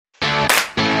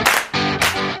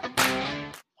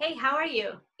Hey, how are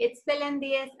you? It's Belen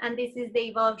Diaz, and this is the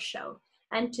Evolve Show.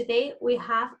 And today we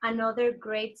have another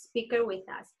great speaker with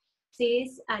us. She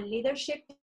is a leadership,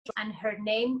 and her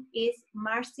name is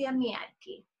Marcia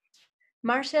Miatke.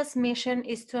 Marcia's mission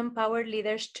is to empower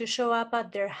leaders to show up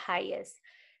at their highest.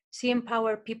 She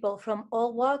empowers people from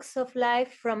all walks of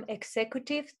life, from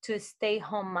executives to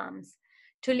stay-home moms,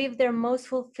 to live their most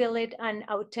fulfilled and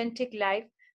authentic life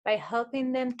by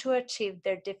helping them to achieve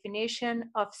their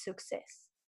definition of success.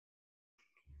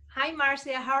 Hi,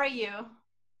 Marcia. How are you?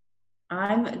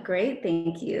 I'm great,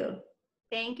 thank you.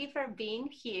 Thank you for being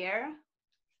here.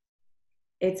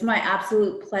 It's my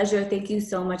absolute pleasure. Thank you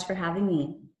so much for having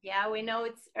me. Yeah, we know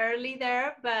it's early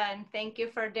there, but thank you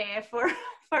for the effort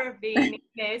for being in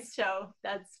this show.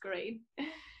 That's great.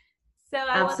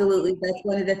 Absolutely. That's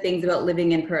one of the things about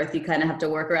living in Perth. You kind of have to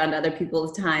work around other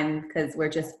people's time because we're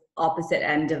just opposite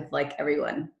end of like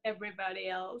everyone. Everybody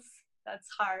else. That's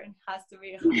hard. Has to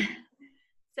be hard.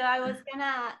 So I was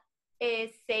gonna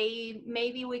say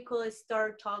maybe we could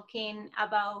start talking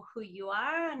about who you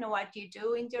are and what you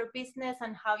do in your business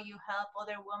and how you help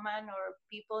other women or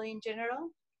people in general.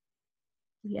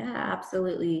 Yeah,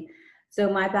 absolutely. So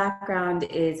my background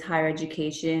is higher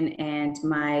education, and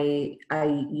I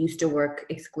used to work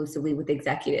exclusively with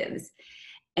executives.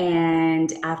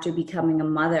 And after becoming a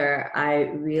mother, I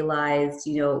realized,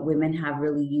 women have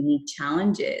really unique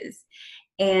challenges.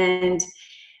 And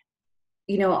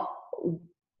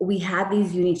we had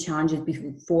these unique challenges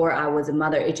before I was a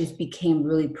mother. It just became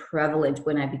really prevalent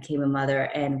when I became a mother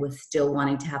and was still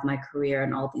wanting to have my career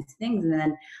and all these things. And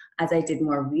then as I did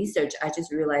more research, I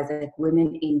just realized that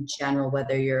women in general,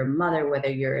 whether you're a mother, whether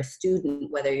you're a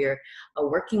student, whether you're a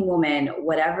working woman,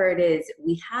 whatever it is,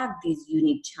 we have these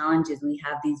unique challenges. We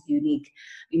have these unique,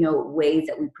 ways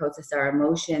that we process our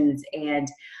emotions. And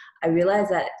I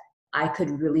realized that I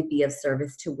could really be of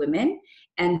service to women.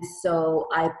 And so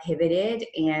I pivoted,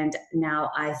 and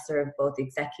now I serve both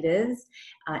executives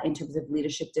in terms of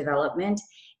leadership development,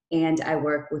 and I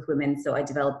work with women. So I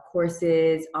develop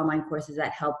courses, online courses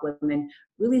that help women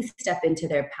really step into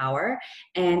their power.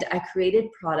 And I created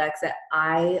products that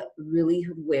I really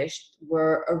wished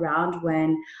were around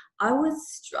when I was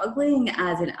struggling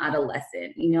as an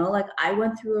adolescent. Like I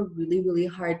went through a really, really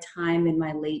hard time in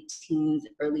my late teens,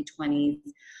 early 20s.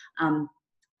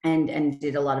 And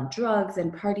did a lot of drugs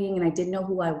and partying, and I didn't know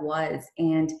who I was.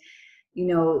 And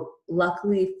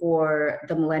luckily for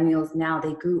the millennials now,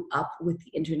 they grew up with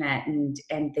the internet, and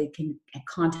they can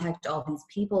contact all these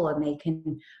people, and they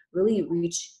can really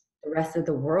reach the rest of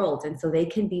the world, and so they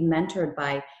can be mentored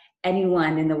by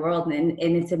anyone in the world, and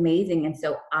it's amazing. And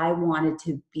so I wanted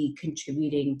to be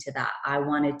contributing to that. I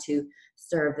wanted to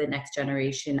serve the next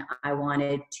generation. I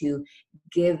wanted to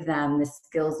give them the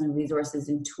skills and resources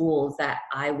and tools that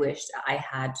I wished I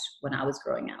had when I was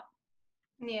growing up.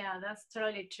 Yeah, that's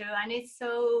totally true. And it's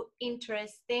so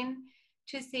interesting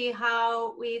to see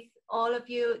how with all of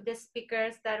you, the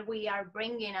speakers that we are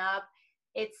bringing up,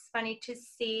 it's funny to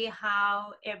see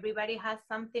how everybody has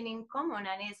something in common.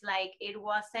 And it's like, it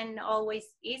wasn't always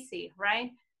easy,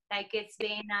 right? Like it's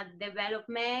been a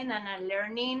development and a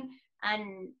learning.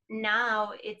 And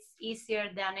now it's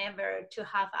easier than ever to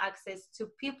have access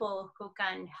to people who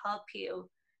can help you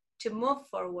to move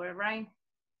forward, right?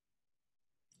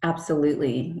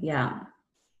 Absolutely. Yeah.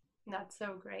 That's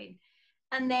so great.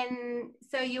 And then,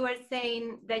 so you were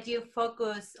saying that you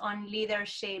focus on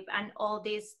leadership and all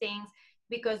these things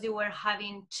because you were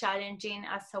having challenging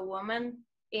as a woman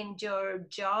in your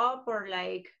job or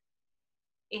like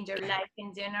in your life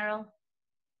in general?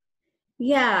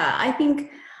 Yeah, I think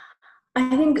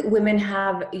women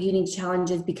have unique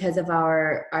challenges because of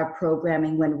our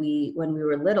programming when we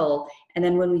were little, and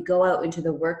then when we go out into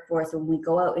the workforce, when we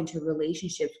go out into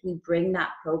relationships, we bring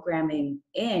that programming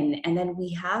in, and then we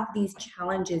have these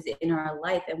challenges in our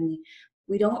life, and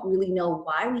we don't really know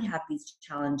why we have these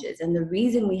challenges. And the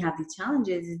reason we have these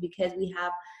challenges is because we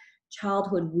have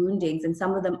childhood woundings, and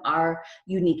some of them are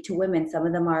unique to women, some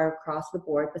of them are across the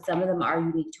board, but some of them are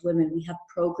unique to women. We have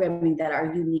programming that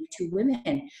are unique to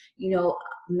women.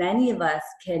 Many of us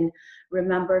can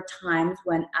remember times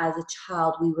when as a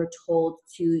child we were told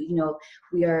to,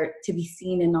 we are to be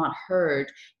seen and not heard,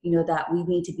 that we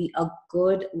need to be a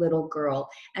good little girl.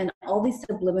 And all these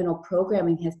subliminal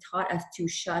programming has taught us to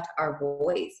shut our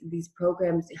voice. These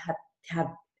programs have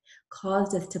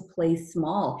caused us to play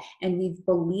small, and we've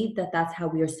believed that that's how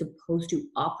we are supposed to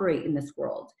operate in this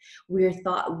world. We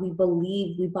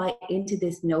buy into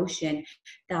this notion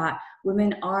that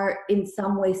women are in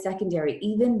some way secondary,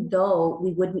 even though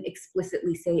we wouldn't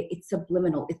explicitly say it's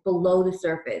subliminal, it's below the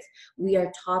surface. We are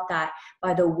taught that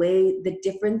by the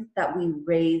difference that we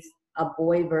raise a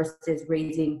boy versus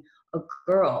raising a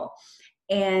girl.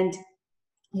 And,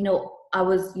 I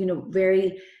was,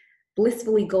 very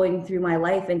blissfully going through my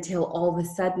life until all of a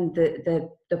sudden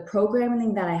the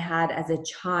programming that I had as a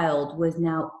child was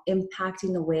now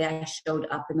impacting the way I showed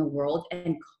up in the world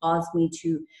and caused me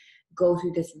to go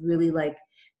through this really like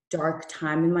dark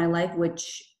time in my life,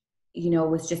 which,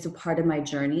 was just a part of my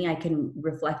journey. I can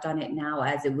reflect on it now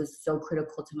as it was so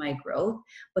critical to my growth.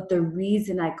 But the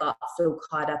reason I got so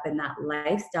caught up in that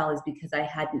lifestyle is because I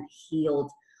hadn't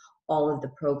healed all of the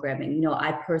programming.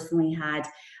 I personally had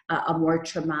a more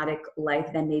traumatic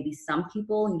life than maybe some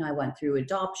people. I went through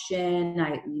adoption.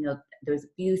 There was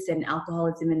abuse and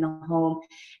alcoholism in the home.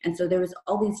 And so there was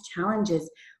all these challenges,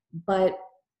 but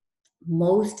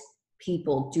most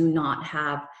people do not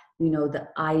have, the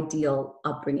ideal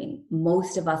upbringing.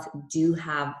 Most of us do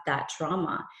have that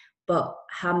trauma, but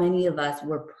how many of us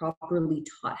were properly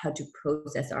taught how to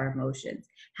process our emotions?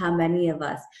 How many of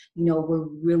us, were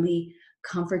really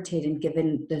comforted and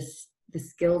given the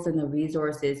skills and the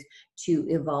resources to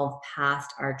evolve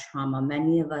past our trauma?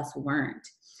 Many of us weren't.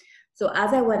 So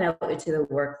as I went out into the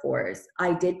workforce,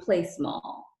 I did play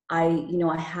small. I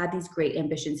had these great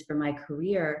ambitions for my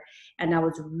career, and I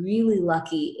was really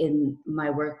lucky in my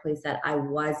workplace that I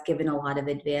was given a lot of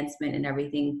advancement and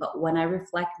everything. But when I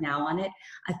reflect now on it,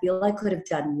 I feel I could have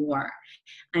done more.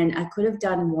 And I could have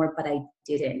done more, but I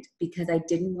didn't, because I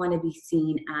didn't want to be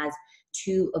seen as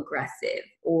too aggressive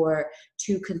or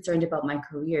too concerned about my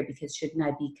career, because shouldn't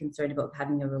I be concerned about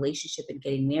having a relationship and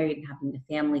getting married and having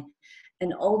a family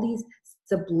and all these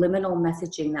subliminal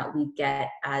messaging that we get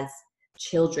as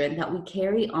children that we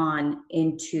carry on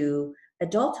into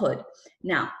adulthood.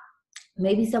 Now,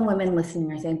 maybe some women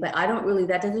listening are saying, but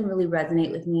that doesn't really resonate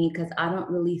with me because I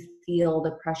don't really feel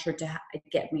the pressure to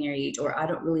get married, or I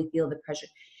don't really feel the pressure.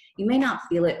 You may not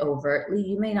feel it overtly,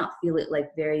 you may not feel it like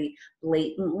very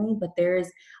blatantly, but there's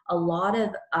a lot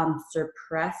of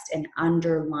suppressed and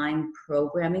underlying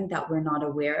programming that we're not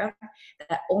aware of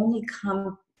that only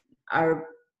are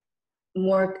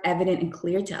more evident and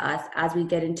clear to us as we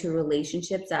get into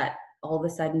relationships that all of a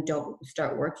sudden don't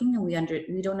start working, and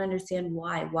we don't understand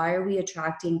why. Why are we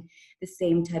attracting the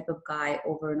same type of guy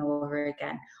over and over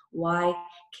again? Why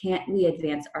can't we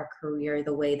advance our career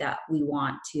the way that we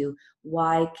want to?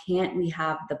 Why can't we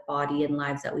have the body and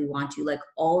lives that we want to? Like,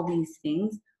 all these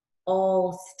things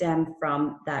all stem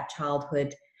from that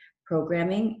childhood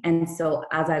programming. And so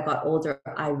as I got older,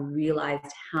 I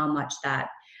realized how much that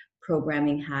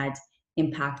programming had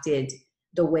impacted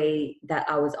the way that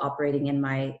I was operating in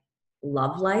my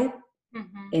love life,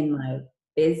 in my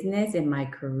business, in my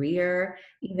career,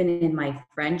 even in my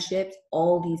friendships,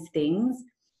 all these things.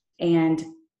 And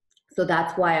so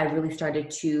that's why I really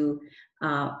started to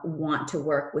want to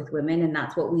work with women. And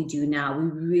that's what we do now. We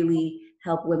really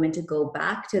help women to go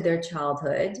back to their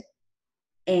childhood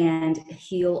and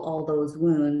heal all those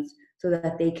wounds so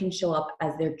that they can show up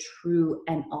as their true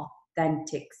and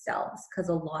authentic selves. Because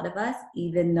a lot of us,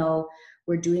 even though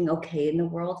we're doing okay in the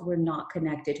world, we're not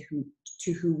connected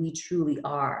to who we truly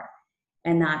are.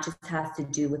 And that just has to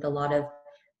do with a lot of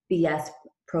BS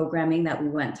programming that we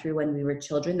went through when we were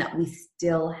children that we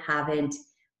still haven't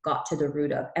got to the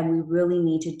root of. And we really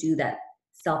need to do that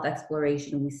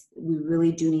self-exploration. We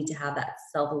really do need to have that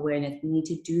self-awareness. We need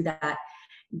to do that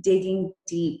digging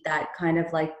deep, that kind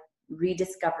of like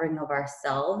rediscovering of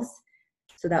ourselves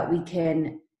so that we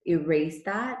can erase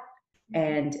that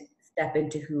and step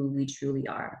into who we truly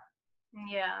are.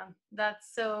 Yeah,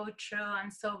 that's so true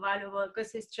and so valuable,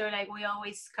 because it's true, like we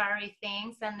always carry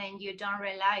things and then you don't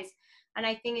realize. And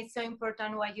I think it's so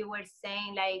important what you were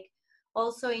saying, like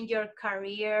also in your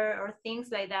career or things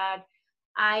like that.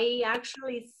 I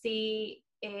actually see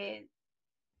it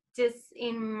just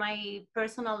in my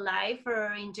personal life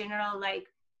or in general, like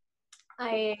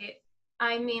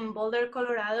I'm in Boulder,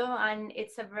 Colorado, and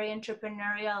it's a very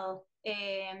entrepreneurial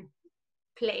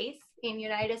place in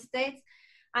United States.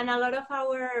 And a lot of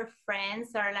our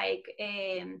friends are like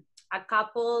a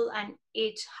couple, and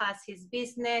each has his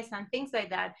business and things like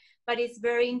that. But it's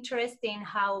very interesting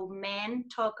how men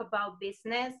talk about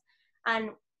business,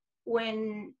 and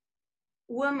when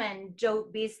women do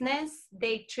business,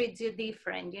 they treat you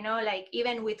different, like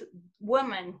even with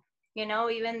women,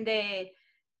 even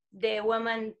the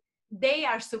women, they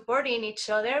are supporting each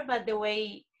other, but the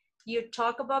way you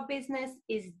talk about business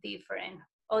is different,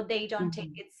 or they don't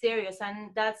take it serious. And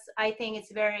that's, I think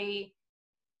it's very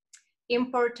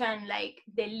important, like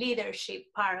the leadership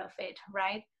part of it,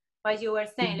 right? What you were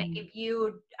saying, like if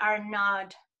you are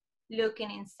not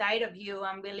looking inside of you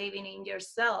and believing in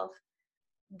yourself,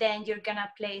 then you're gonna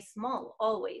play small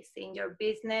always in your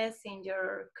business, in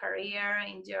your career,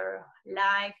 in your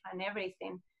life, and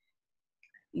everything.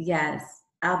 Yes,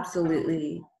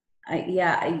 absolutely.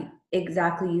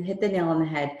 Exactly. You hit the nail on the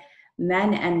head.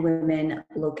 Men and women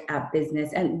look at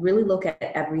business and really look at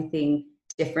everything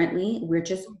differently. We're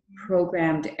just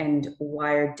programmed and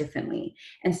wired differently.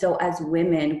 And so as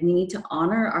women, we need to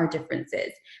honor our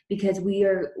differences because we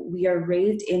are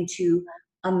raised into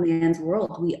a man's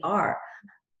world. We are.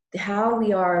 How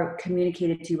we are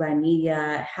communicated to by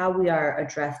media, how we are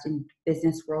addressed in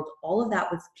business world, all of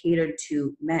that was catered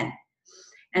to men.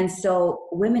 And so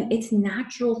women, it's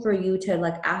natural for you to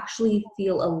like actually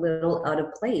feel a little out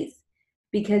of place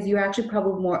because you're actually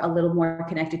probably a little more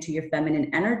connected to your feminine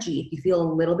energy if you feel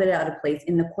a little bit out of place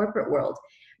in the corporate world,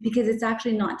 because it's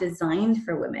actually not designed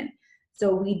for women.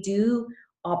 So we do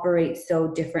operate so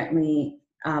differently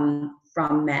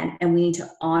from men, and we need to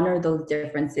honor those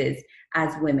differences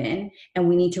as women. And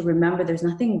we need to remember there's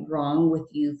nothing wrong with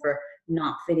you for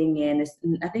not fitting in. There's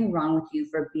nothing wrong with you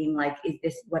for being like, is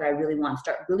this what I really want?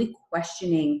 Start really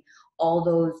questioning all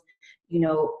those,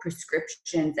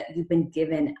 prescriptions that you've been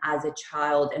given as a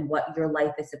child and what your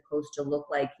life is supposed to look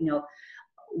like.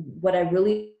 What I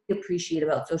really appreciate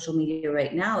about social media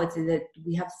right now is that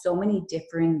we have so many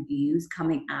differing views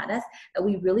coming at us that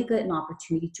we really get an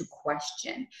opportunity to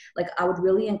question. Like, I would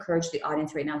really encourage the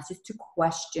audience right now is just to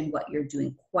question what you're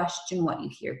doing, question what you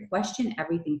hear, question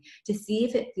everything to see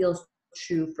if it feels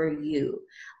true for you.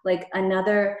 Like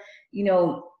another,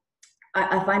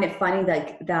 I find it funny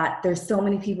that there's so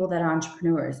many people that are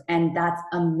entrepreneurs, and that's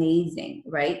amazing,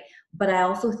 right? But I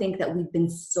also think that we've been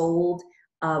sold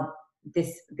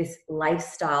this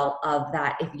lifestyle of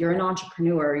that if you're an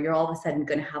entrepreneur, you're all of a sudden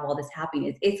going to have all this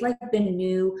happiness. It's like the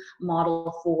new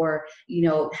model for,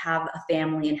 have a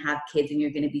family and have kids and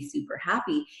you're going to be super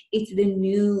happy. It's the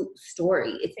new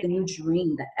story. It's the new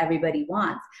dream that everybody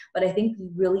wants. But I think we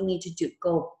really need to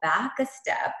go back a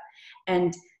step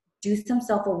and do some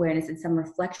self-awareness and some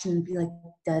reflection and be like,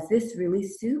 does this really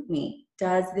suit me?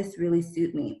 Does this really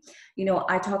suit me?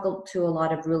 I talk to a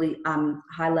lot of really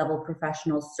high-level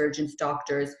professionals, surgeons,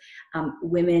 doctors,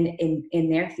 women in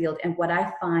their field. And what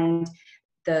I find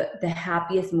the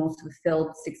happiest, most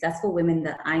fulfilled, successful women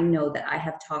that I know that I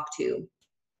have talked to,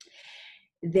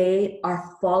 they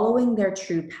are following their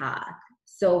true path.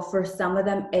 So for some of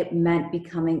them, it meant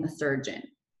becoming a surgeon,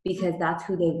 because that's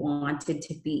who they wanted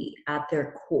to be at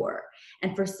their core.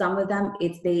 And for some of them,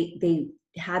 it's they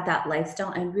had that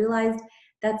lifestyle and realized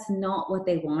that's not what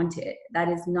they wanted. That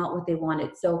is not what they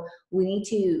wanted. So we need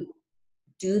to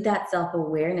do that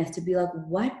self-awareness to be like,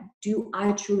 what do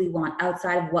I truly want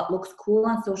outside of what looks cool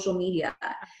on social media?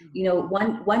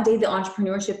 One day the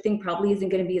entrepreneurship thing probably isn't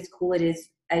going to be as cool as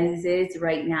it is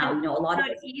right now. A lot of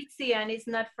it's not easy, and it's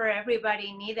not for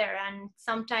everybody neither. And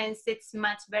sometimes it's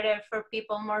much better for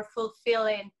people, more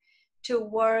fulfilling, to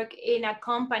work in a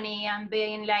company and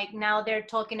being like, now they're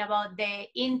talking about the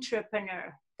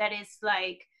entrepreneur. That is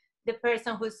like the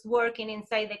person who's working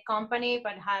inside the company,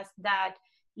 but has that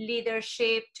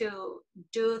leadership to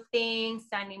do things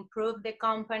and improve the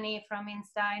company from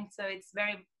inside. So it's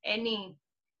very any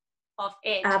of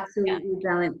it. Absolutely,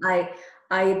 Belen.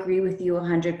 I agree with you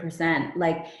 100%.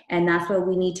 Like, and that's why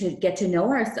we need to get to know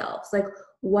ourselves. Like,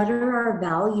 what are our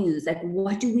values? Like,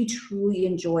 what do we truly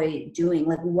enjoy doing?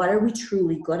 Like, what are we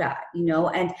truly good at?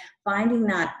 And finding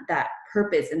that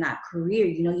purpose in that career.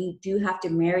 You do have to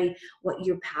marry what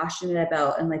you're passionate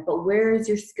about, and like, but where is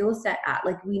your skill set at?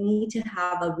 Like, we need to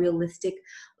have a realistic,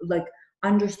 like,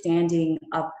 understanding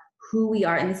of who we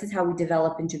are, and this is how we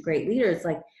develop into great leaders.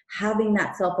 Like, having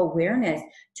that self-awareness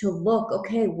to look,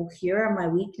 okay, well, here are my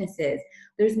weaknesses.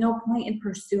 There's no point in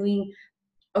pursuing,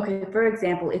 okay, for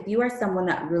example, if you are someone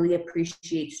that really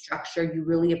appreciates structure, you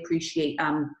really appreciate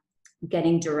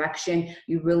getting direction,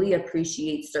 you really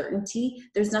appreciate certainty,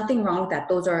 there's nothing wrong with that.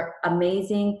 Those are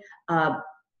amazing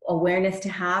awareness to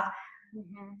have.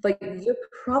 Mm-hmm. But you're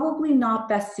probably not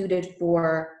best suited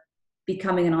for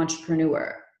becoming an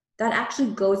entrepreneur. That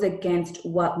actually goes against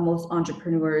what most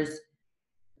entrepreneurs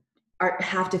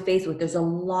have to face with. There's a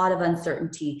lot of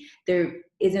uncertainty. There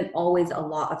isn't always a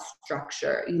lot of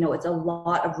structure. It's a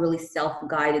lot of really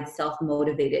self-guided,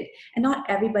 self-motivated. And not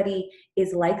everybody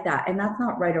is like that. And that's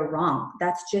not right or wrong.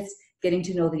 That's just getting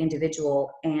to know the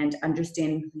individual and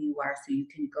understanding who you are so you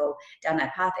can go down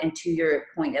that path. And to your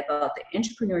point about the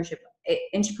entrepreneurs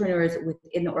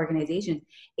within the organization,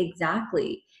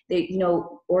 exactly.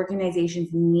 Organizations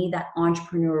need that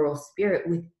entrepreneurial spirit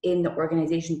within the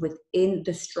organization, within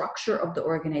the structure of the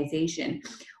organization,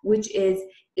 which is,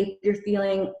 if you're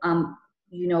feeling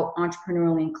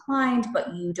entrepreneurially inclined,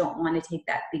 but you don't want to take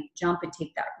that big jump and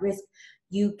take that risk,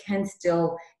 you can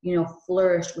still,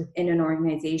 flourish within an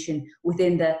organization,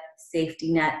 within the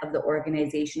safety net of the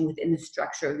organization, within the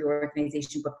structure of your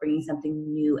organization, but bringing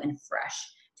something new and fresh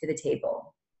to the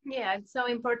table. Yeah, it's so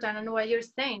important. And what you're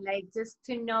saying, like just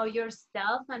to know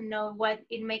yourself and know what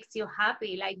it makes you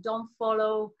happy. Like don't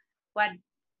follow what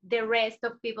the rest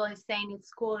of people is saying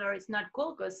it's cool or it's not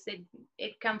cool, because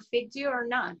it can fit you or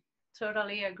not.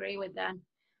 Totally agree with that.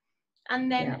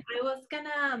 And then I was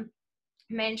gonna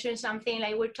mention something,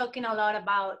 like we're talking a lot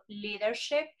about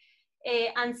leadership,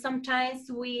 and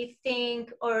sometimes we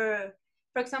think, or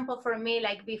for example, for me,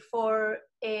 like before,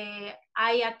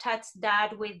 I attach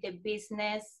that with the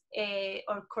business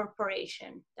or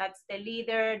corporation. That's the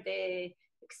leader, the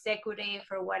executive,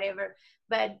 or whatever.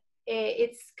 But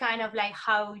it's kind of like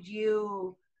how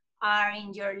you are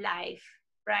in your life,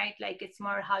 right? Like it's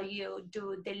more how you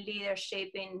do the leadership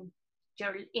in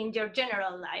your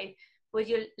general life. Would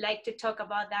you like to talk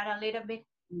about that a little bit?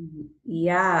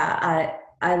 Yeah,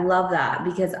 I love that,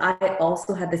 because I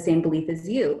also had the same belief as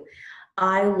you.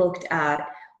 I looked at,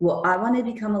 well, I want to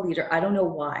become a leader. I don't know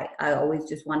why. I always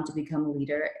just wanted to become a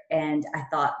leader. And I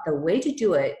thought the way to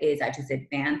do it is I just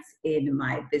advance in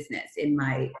my business, in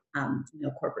my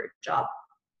corporate job.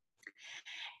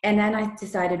 And then I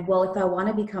decided, well, if I want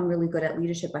to become really good at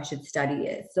leadership, I should study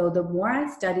it. So the more I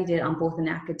studied it on both an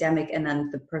academic and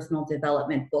then the personal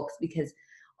development books, because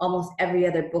almost every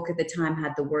other book at the time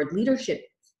had the word leadership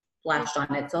flashed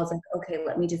on it. So I was like, okay,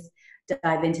 let me just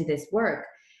dive into this work.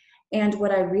 And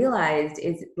what I realized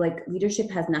is, like,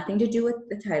 leadership has nothing to do with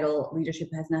the title. Leadership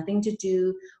has nothing to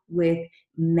do with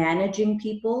managing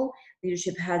people.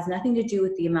 Leadership has nothing to do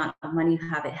with the amount of money you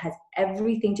have. It has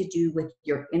everything to do with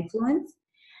your influence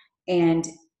and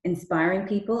inspiring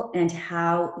people and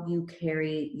how you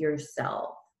carry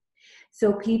yourself.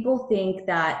 So people think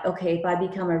that, okay, if I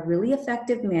become a really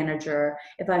effective manager,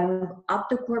 if I move up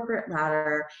the corporate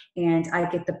ladder and I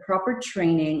get the proper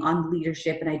training on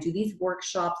leadership and I do these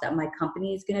workshops that my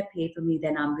company is going to pay for me,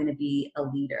 then I'm going to be a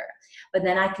leader. But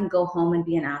then I can go home and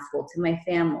be an asshole to my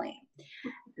family.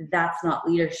 That's not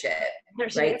leadership,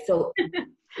 right? So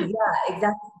yeah,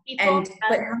 exactly. People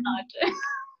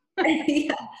But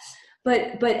yeah.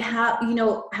 But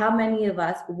how many of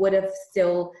us would have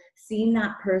still seen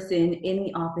that person in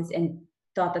the office and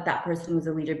thought that that person was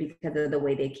a leader because of the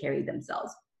way they carried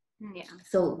themselves? Yeah.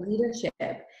 So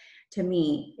leadership to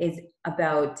me is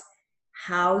about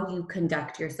how you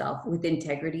conduct yourself with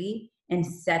integrity and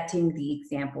setting the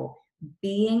example,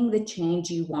 being the change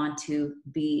you want to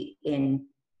be in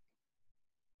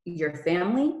your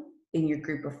family, in your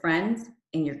group of friends,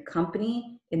 in your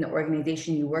company, in the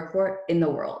organization you work for, in the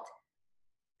world.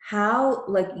 How,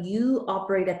 like, you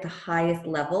operate at the highest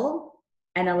level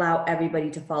and allow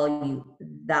everybody to follow you.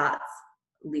 That's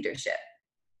leadership.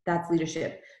 That's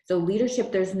leadership. So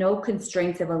leadership, there's no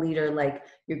constraints of a leader, like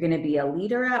you're going to be a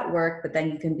leader at work, but then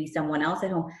you can be someone else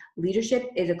at home. Leadership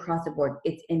is across the board.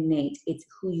 It's innate. It's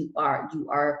who you are. You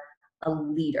are a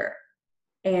leader.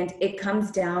 And it comes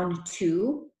down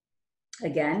to,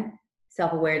 again,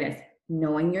 self-awareness,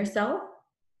 knowing yourself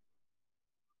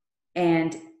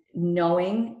and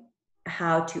knowing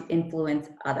how to influence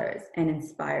others and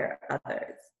inspire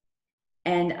others.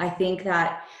 And I think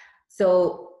that,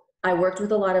 so I worked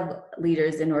with a lot of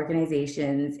leaders in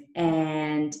organizations,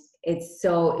 and it's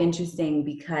so interesting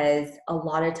because a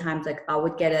lot of times, like, I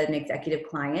would get an executive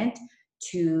client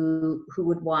who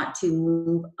would want to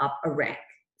move up a rank.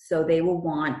 So they will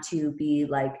want to be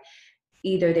like,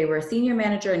 either they were a senior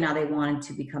manager and now they wanted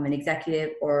to become an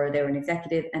executive, or they were an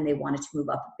executive and they wanted to move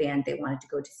up a band. They wanted to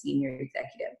go to senior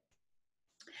executive.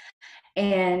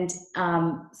 And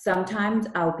sometimes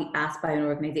I would be asked by an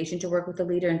organization to work with a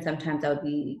leader, and sometimes I would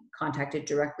be contacted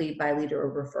directly by a leader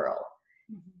or referral.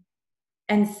 Mm-hmm.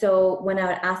 And so when I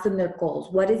would ask them their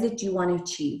goals, what is it you want to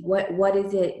achieve? What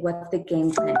is it? What's the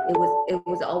game plan? It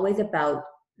was always about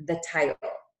the title.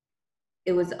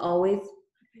 It was always.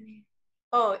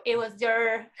 Oh, it was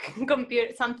your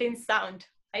computer, something sound.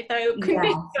 I thought you could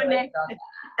connect.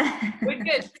 We're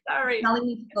good. Sorry. Telling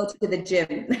me to go to the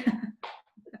gym.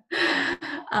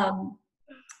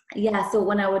 Yeah. So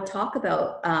when I would talk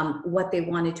about what they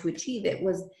wanted to achieve, it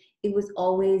was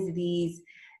always these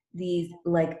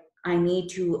like, I need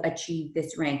to achieve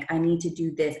this rank. I need to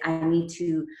do this. I need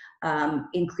to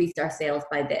increase our sales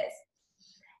by this.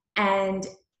 And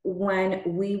when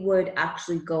we would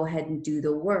actually go ahead and do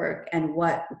the work, and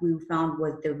what we found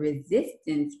was the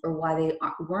resistance, or why they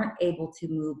weren't able to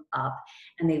move up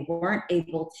and they weren't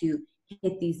able to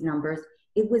hit these numbers,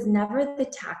 it was never the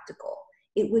tactical.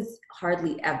 It was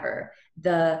hardly ever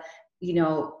the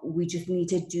we just need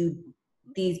to do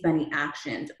these many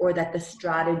actions, or that the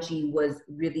strategy was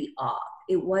really off.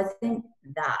 It wasn't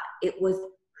that. It was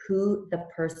who the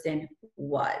person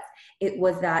was. It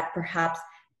was that perhaps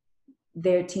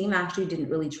their team actually didn't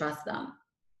really trust them.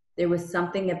 There was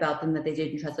something about them that they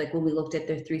didn't trust. Like when we looked at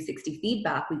their 360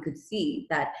 feedback, we could see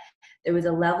that there was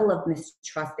a level of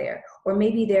mistrust there. Or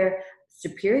maybe their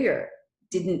superior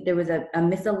there was a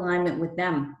misalignment with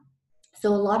them. So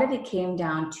a lot of it came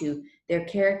down to their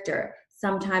character.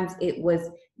 Sometimes it was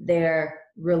their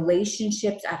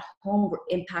relationships at home were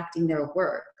impacting their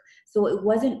work. So it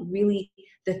wasn't really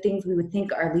the things we would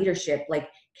think are leadership, like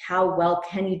how well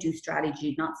can you do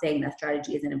strategy? Not saying that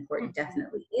strategy isn't important,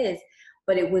 definitely is,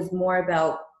 but it was more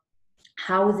about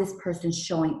how is this person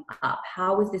showing up?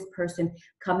 How is this person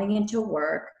coming into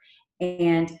work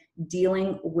and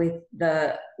dealing with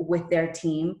their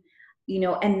team?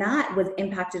 And that was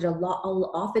impacted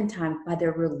oftentimes by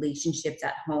their relationships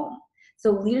at home. So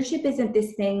leadership isn't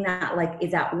this thing that like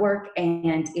is at work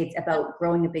and it's about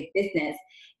growing a big business.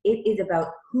 It is about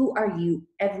who are you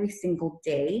every single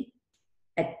day,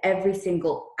 at every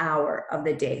single hour of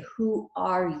the day. Who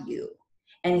are you?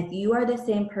 And if you are the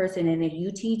same person, and if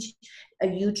you treat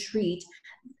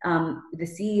the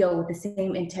CEO with the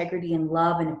same integrity and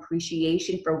love and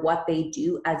appreciation for what they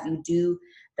do as you do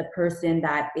the person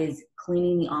that is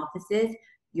cleaning the offices,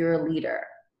 you're a leader.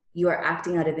 You are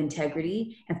acting out of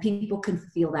integrity, and people can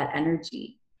feel that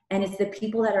energy. And it's the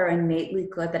people that are innately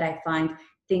good that I find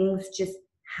things just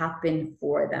happen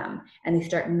for them, and they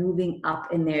start moving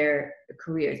up in their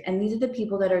careers. And these are the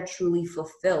people that are truly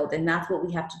fulfilled. And that's what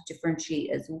we have to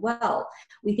differentiate as well.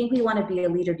 We think we want to be a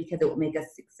leader because it will make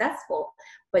us successful,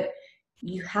 but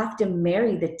you have to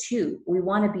marry the two. We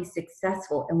want to be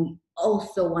successful, and we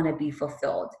also want to be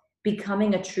fulfilled.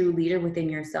 Becoming a true leader within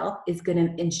yourself is going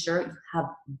to ensure you have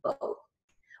both.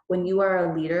 When you are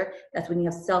a leader, that's when you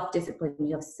have self-discipline,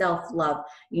 you have self-love,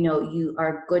 you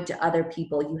are good to other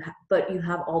people, but you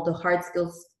have all the hard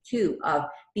skills too of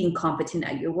being competent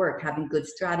at your work, having good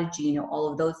strategy,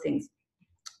 all of those things.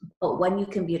 But when you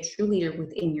can be a true leader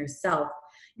within yourself,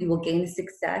 you will gain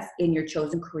success in your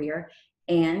chosen career,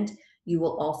 and you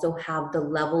will also have the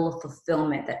level of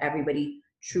fulfillment that everybody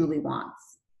truly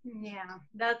wants. Yeah,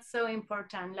 that's so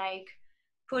important. Like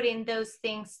putting those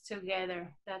things together.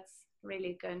 That's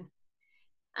really good.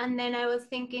 And then I was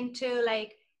thinking too,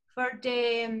 like for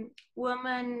the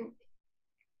woman,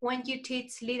 when you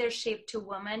teach leadership to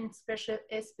women,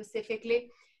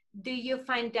 specifically, do you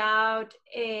find out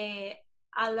a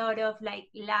lot of like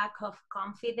lack of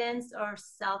confidence or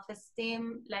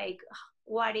self-esteem? Like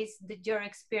what is your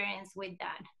experience with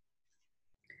that?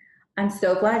 I'm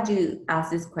so glad you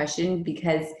asked this question,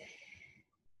 because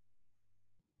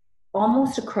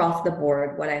almost across the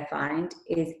board, what I find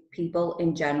is people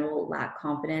in general lack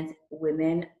confidence,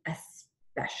 women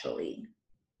especially.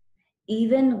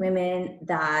 Even women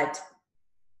that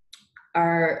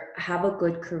have a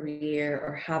good career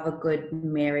or have a good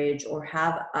marriage or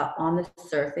have on the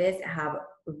surface have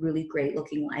a really great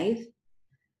looking life,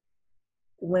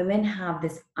 women have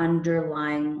this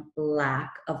underlying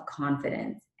lack of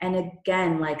confidence. And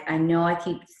again, like I know I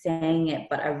keep saying it,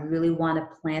 but I really want to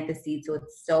plant the seed so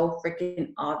it's so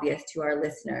freaking obvious to our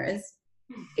listeners,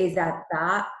 is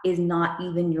that is not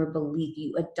even your belief.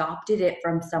 You adopted it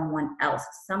from someone else.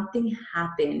 Something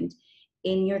happened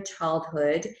in your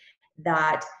childhood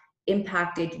that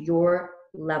impacted your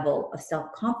level of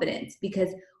self-confidence,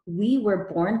 because we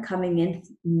were born coming in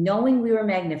knowing we were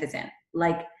magnificent.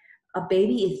 Like a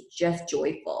baby is just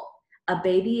joyful. A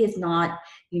baby is not,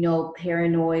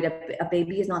 paranoid. A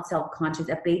baby is not self-conscious.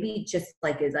 A baby just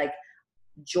is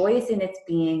joyous in its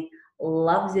being,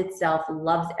 loves itself,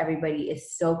 loves everybody,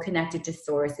 is so connected to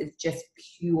source, is just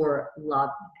pure love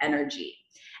energy.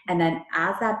 And then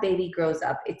as that baby grows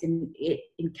up, it's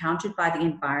encountered by the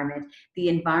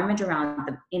environment around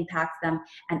them impacts them,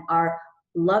 and our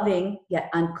loving yet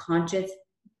unconscious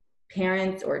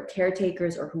parents or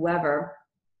caretakers or whoever,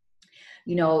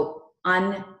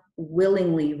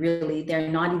 unwillingly, really, they're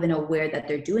not even aware that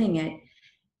they're doing it,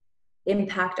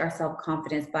 impact our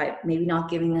self-confidence by maybe not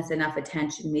giving us enough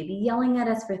attention, maybe yelling at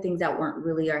us for things that weren't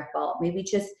really our fault, maybe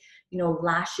just,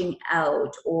 lashing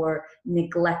out or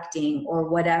neglecting or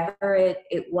whatever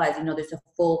it was. There's a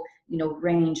full,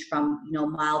 range from,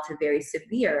 mild to very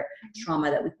severe trauma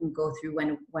that we can go through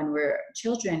when we're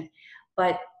children.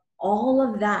 But all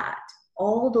of that,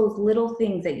 all those little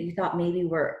things that you thought maybe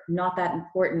were not that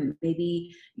important,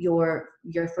 maybe your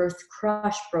first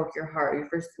crush broke your heart, your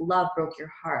first love broke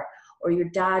your heart, or your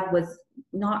dad was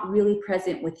not really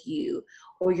present with you,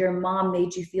 or your mom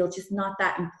made you feel just not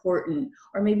that important,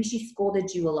 or maybe she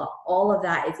scolded you a lot. All of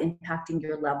that is impacting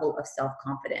your level of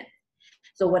self-confidence.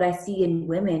 So what I see in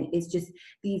women is just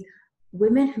these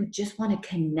women who just want to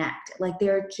connect. Like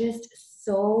they're just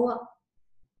so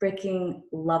freaking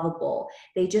lovable.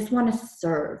 They just want to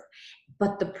serve.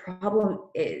 But the problem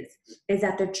is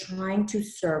that they're trying to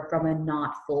serve from a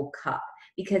not full cup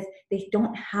because they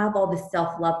don't have all the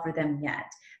self-love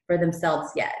for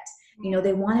themselves yet. You know,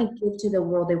 they want to give to the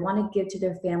world. They want to give to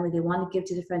their family. They want to give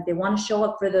to their friends. They want to show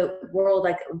up for the world,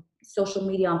 like social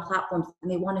media on platforms,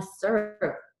 and they want to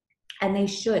serve. And they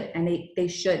should, and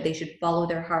they should follow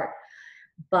their heart.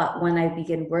 But when I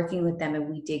begin working with them and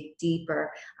we dig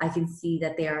deeper, I can see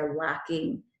that they are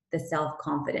lacking the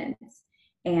self-confidence.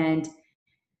 And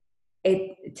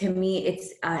to me,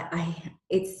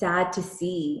 it's sad to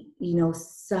see, you know,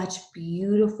 such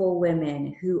beautiful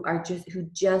women who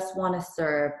just want to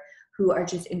serve, who are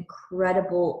just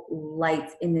incredible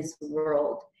lights in this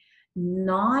world,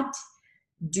 not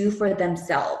do for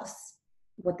themselves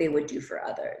what they would do for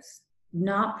others,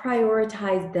 not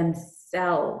prioritize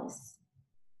themselves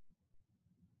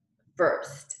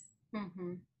first.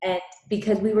 Mm-hmm. And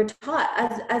because we were taught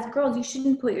as girls, you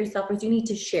shouldn't put yourself first. You need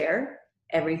to share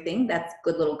everything. That's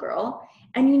good little girl.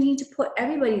 And you need to put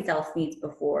everybody else's needs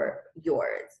before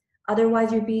yours.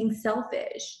 Otherwise, you're being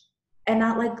selfish. And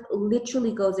that like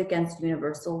literally goes against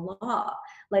universal law.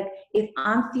 Like if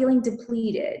I'm feeling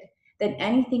depleted, then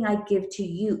anything I give to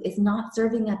you is not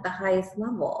serving at the highest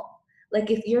level.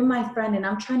 Like if you're my friend and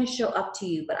I'm trying to show up to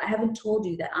you, but I haven't told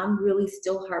you that I'm really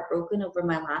still heartbroken over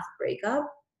my last breakup,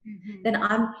 Mm-hmm.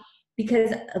 then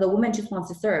because the woman just wants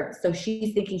to serve. So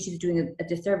she's thinking she's doing a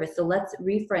disservice. So let's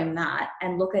reframe that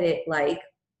and look at it like,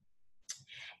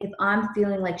 if I'm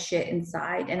feeling like shit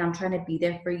inside and I'm trying to be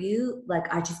there for you,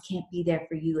 like I just can't be there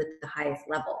for you at the highest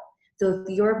level. So if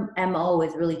your MO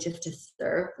is really just to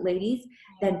serve, ladies,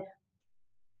 then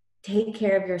take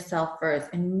care of yourself first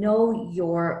and know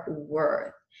your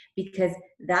worth, because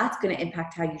that's going to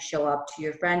impact how you show up to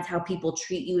your friends, how people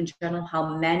treat you in general,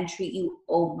 how men treat you.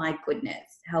 Oh my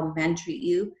goodness, how men treat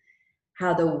you,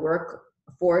 how the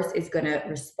workforce is going to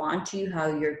respond to you,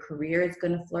 how your career is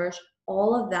going to flourish.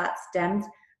 All of that stems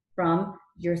from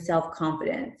your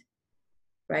self-confidence,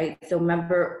 right? So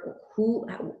remember,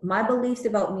 my beliefs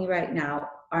about me right now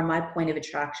are my point of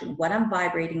attraction. What I'm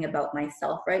vibrating about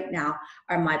myself right now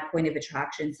are my point of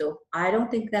attraction. So if I don't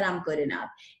think that I'm good enough,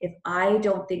 if I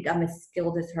don't think I'm as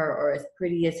skilled as her or as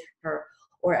pretty as her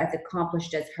or as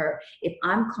accomplished as her, if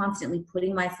I'm constantly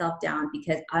putting myself down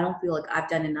because I don't feel like I've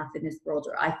done enough in this world,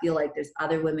 or I feel like there's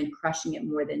other women crushing it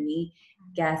more than me,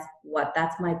 guess what?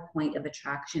 That's my point of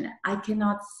attraction. I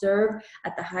cannot serve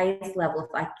at the highest level if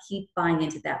I keep buying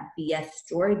into that BS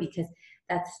story, because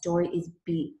that story is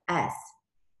BS.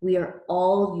 We are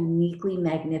all uniquely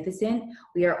magnificent.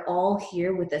 We are all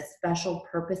here with a special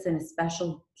purpose and a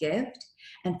special gift.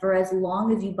 And for as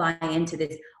long as you buy into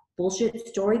this bullshit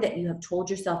story that you have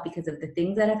told yourself because of the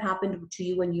things that have happened to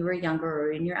you when you were younger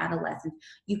or in your adolescence,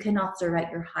 you cannot serve at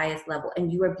your highest level,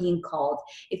 and you are being called.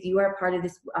 If you are part of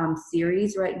this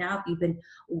series right now, if you've been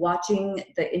watching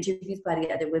the interviews by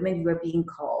the other women, you are being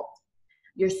called.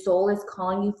 Your soul is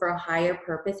calling you for a higher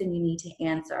purpose, and you need to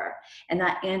answer. And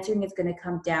that answering is going to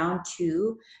come down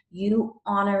to you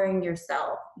honoring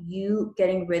yourself, you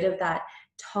getting rid of that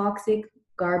toxic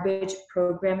garbage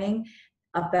programming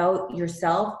about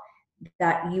yourself,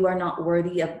 that you are not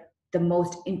worthy of the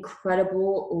most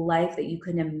incredible life that you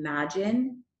can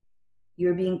imagine.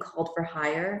 You're being called for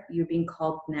higher. You're being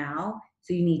called now.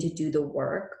 So you need to do the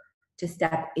work to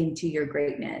step into your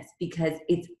greatness, because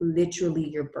it's literally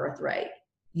your birthright.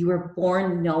 You were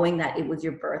born knowing that it was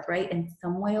your birthright, and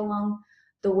some way along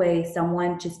the way,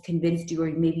 someone just convinced you, or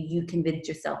maybe you convinced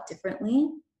yourself differently.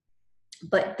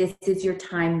 But this is your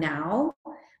time now,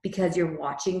 because you're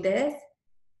watching this,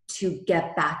 to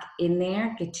get back in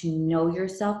there, get to know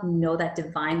yourself, know that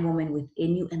divine woman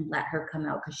within you, and let her come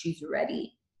out, because she's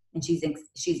ready and she's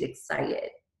excited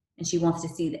and she wants to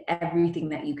see everything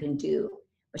that you can do.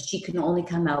 But she can only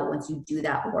come out once you do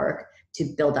that work to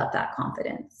build up that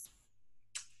confidence.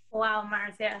 Wow,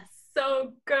 Marcia,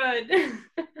 so good.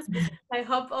 I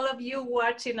hope all of you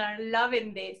watching are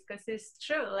loving this, because it's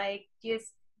true. Like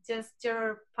just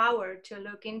your power to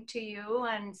look into you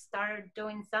and start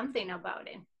doing something about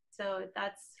it. So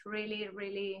that's really,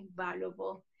 really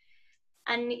valuable.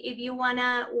 And if you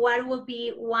wanna, what would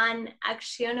be one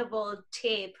actionable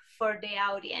tip for the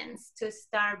audience to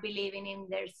start believing in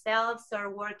themselves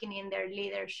or working in their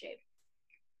leadership?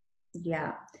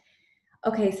 Yeah.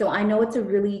 Okay, so I know it's a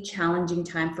really challenging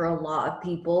time for a lot of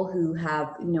people who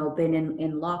have, been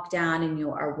in lockdown, and,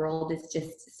 our world is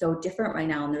just so different right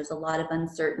now, and there's a lot of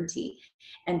uncertainty.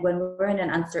 And when we're in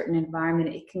an uncertain environment,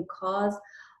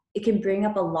 it can bring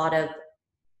up a lot of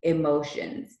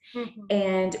emotions. Mm-hmm.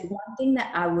 And one thing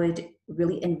that I would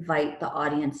really invite the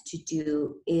audience to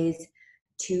do is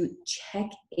to check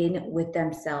in with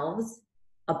themselves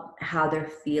of how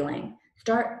they're feeling.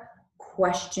 Start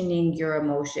questioning your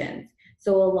emotions.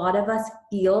 So a lot of us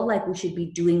feel like we should be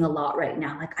doing a lot right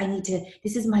now. Like,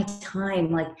 this is my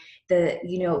time. Like,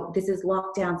 this is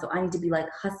lockdown, so I need to be like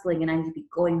hustling, and I need to be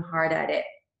going hard at it.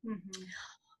 Mm-hmm.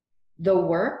 The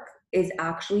work is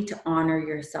actually to honor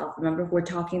yourself. Remember, we're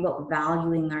talking about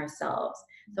valuing ourselves.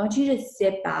 So I want you to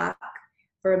sit back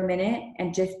for a minute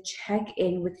and just check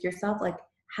in with yourself. Like,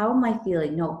 how am I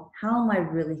feeling? No, how am I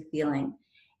really feeling?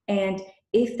 And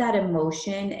if that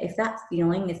emotion, if that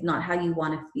feeling is not how you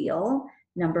want to feel,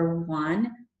 number one,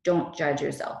 don't judge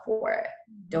yourself for it.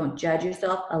 Don't judge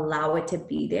yourself. Allow it to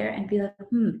be there and be like,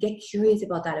 get curious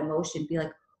about that emotion. Be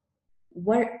like,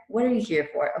 what are you here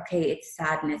for? Okay, it's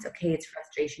sadness. Okay, it's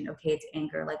frustration. Okay, it's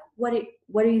anger. Like, what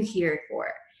are you here for?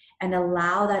 And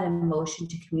allow that emotion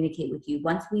to communicate with you.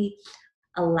 Once we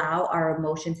allow our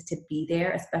emotions to be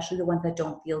there, especially the ones that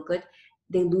don't feel good,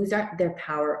 they lose their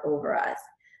power over us.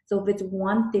 So if it's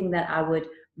one thing that I would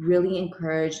really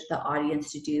encourage the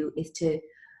audience to do, is to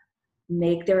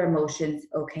make their emotions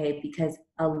okay, because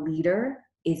a leader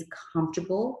is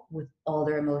comfortable with all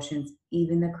their emotions,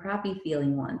 even the crappy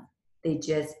feeling ones. They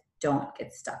just don't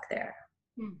get stuck there.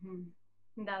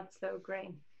 Mm-hmm. That's so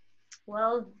great.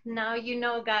 Well, now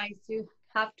guys, you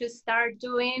have to start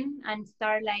doing and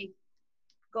start like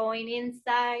going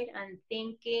inside and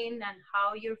thinking and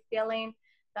how you're feeling.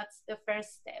 That's the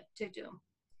first step to do.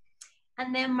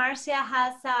 And then Marcia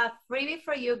has a freebie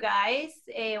for you guys.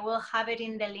 We'll have it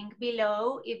in the link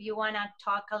below if you want to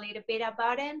talk a little bit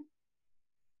about it.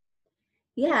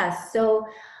 Yeah, so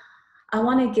I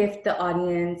want to gift the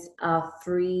audience a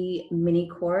free mini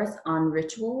course on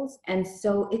rituals. And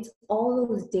so it's all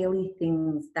those daily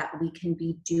things that we can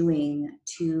be doing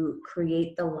to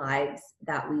create the lives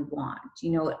that we want.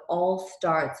 It all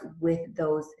starts with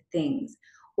those things.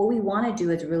 What we want to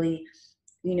do is really,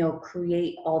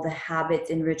 create all the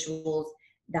habits and rituals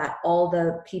that all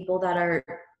the people that are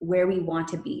where we want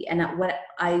to be. And what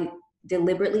I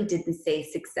deliberately didn't say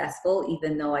successful,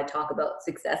 even though I talk about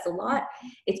success a lot,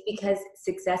 it's because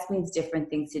success means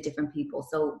different things to different people.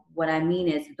 So what I mean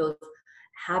is those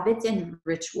habits and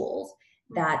rituals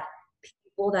that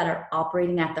people that are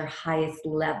operating at their highest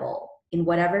level in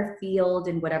whatever field,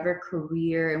 in whatever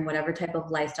career, in whatever type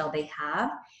of lifestyle they have,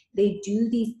 they do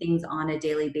these things on a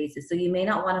daily basis. So you may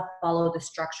not want to follow the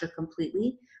structure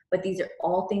completely, but these are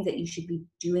all things that you should be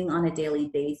doing on a daily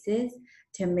basis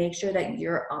to make sure that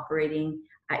you're operating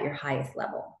at your highest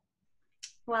level.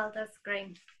 Well, that's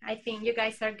great. I think you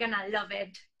guys are gonna love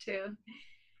it too.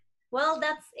 Well,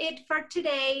 that's it for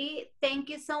today. Thank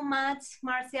you so much,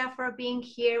 Marcia, for being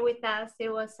here with us.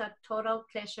 It was a total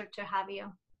pleasure to have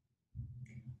you.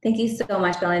 Thank you so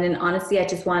much, Belen. And honestly, I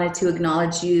just wanted to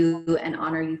acknowledge you and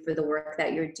honor you for the work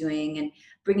that you're doing and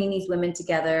bringing these women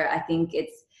together. I think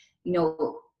it's,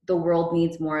 the world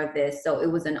needs more of this. So it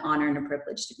was an honor and a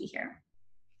privilege to be here.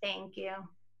 Thank you.